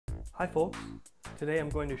Hi folks, today I'm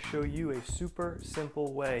going to show you a super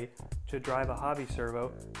simple way to drive a hobby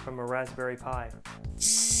servo from a Raspberry Pi.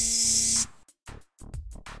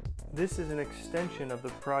 This is an extension of the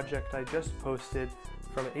project I just posted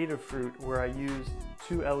from Adafruit where I used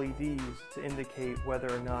two LEDs to indicate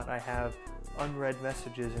whether or not I have unread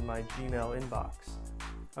messages in my Gmail inbox.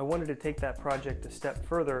 I wanted to take that project a step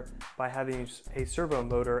further by having a servo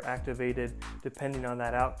motor activated depending on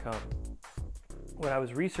that outcome. When I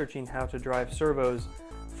was researching how to drive servos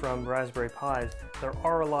from Raspberry Pis, there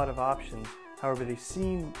are a lot of options. However, they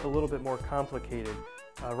seem a little bit more complicated.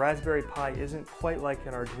 Raspberry Pi isn't quite like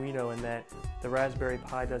an Arduino in that the Raspberry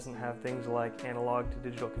Pi doesn't have things like analog to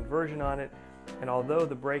digital conversion on it, and although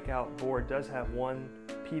the breakout board does have one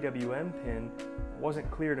PWM pin, it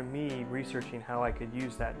wasn't clear to me researching how I could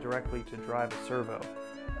use that directly to drive a servo.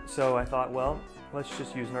 So I thought, well, let's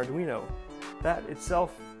just use an Arduino. That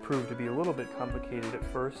itself proved to be a little bit complicated at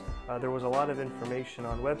first. There was a lot of information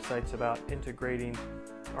on websites about integrating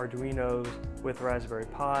Arduinos with Raspberry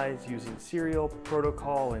Pis using serial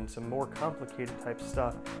protocol and some more complicated type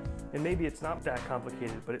stuff. And maybe it's not that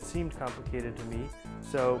complicated, but it seemed complicated to me.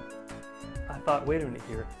 So I thought, wait a minute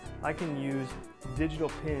here, I can use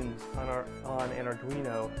digital pins on an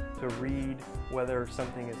Arduino to read whether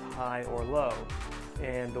something is high or low.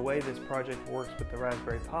 And the way this project works with the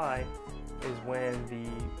Raspberry Pi is when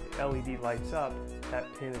the LED lights up, that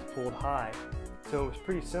pin is pulled high. So it was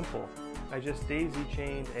pretty simple. I just daisy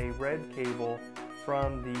chained a red cable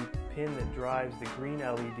from the pin that drives the green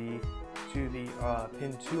LED to the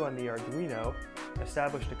pin 2 on the Arduino,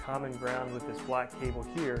 established a common ground with this black cable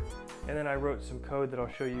here, and then I wrote some code that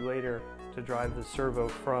I'll show you later to drive the servo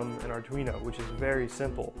from an Arduino, which is very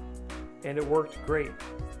simple. And it worked great.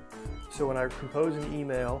 So when I compose an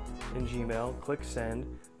email in Gmail, click send,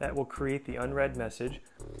 that will create the unread message,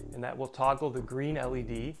 and that will toggle the green LED, and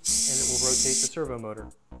it will rotate the servo motor.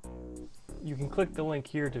 You can click the link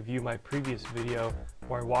here to view my previous video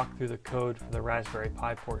where I walk through the code for the Raspberry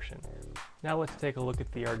Pi portion. Now let's take a look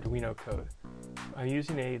at the Arduino code. I'm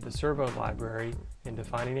using the servo library in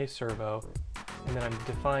defining a servo, and then I'm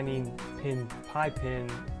defining Pi pin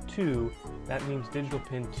 2. That means digital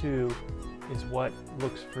pin 2 is what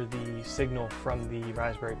looks for the signal from the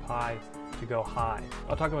Raspberry Pi to go high.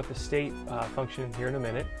 I'll talk about the state function here in a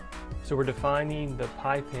minute. So we're defining the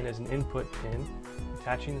Pi pin as an input pin,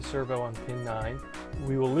 attaching the servo on pin 9.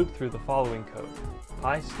 We will loop through the following code.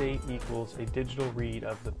 Pi state equals a digital read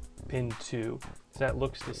of the pin 2. So that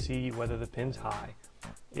looks to see whether the pin's high.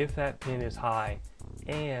 If that pin is high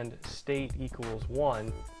and state equals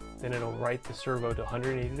 1, then it'll write the servo to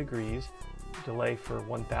 180 degrees, delay for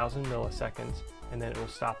 1000 milliseconds, and then it will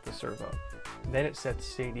stop the servo. Then it sets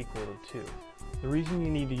state equal to 2. The reason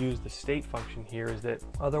you need to use the state function here is that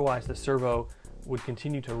otherwise the servo would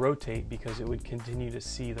continue to rotate because it would continue to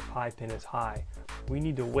see the Pi pin as high. We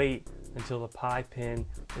need to wait until the Pi pin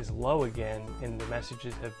is low again and the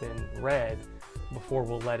messages have been read before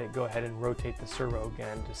we'll let it go ahead and rotate the servo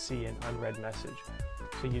again to see an unread message.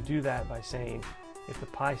 So you do that by saying if the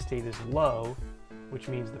Pi state is low, which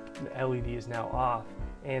means the LED is now off,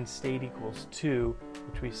 and state equals 2,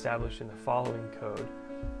 which we established in the following code,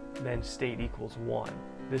 then state equals 1.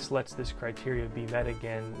 This lets this criteria be met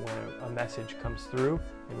again when a message comes through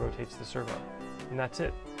and rotates the servo. And that's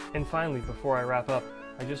it. And finally, before I wrap up,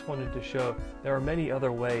 I just wanted to show there are many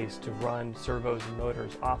other ways to run servos and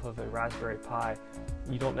motors off of a Raspberry Pi.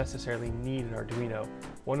 You don't necessarily need an Arduino.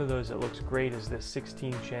 One of those that looks great is this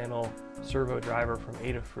 16-channel servo driver from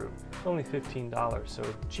Adafruit. It's only $15, so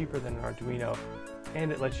cheaper than an Arduino,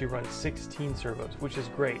 and it lets you run 16 servos, which is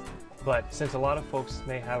great. But since a lot of folks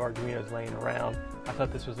may have Arduinos laying around, I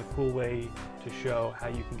thought this was a cool way to show how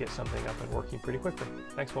you can get something up and working pretty quickly.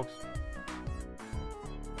 Thanks, folks.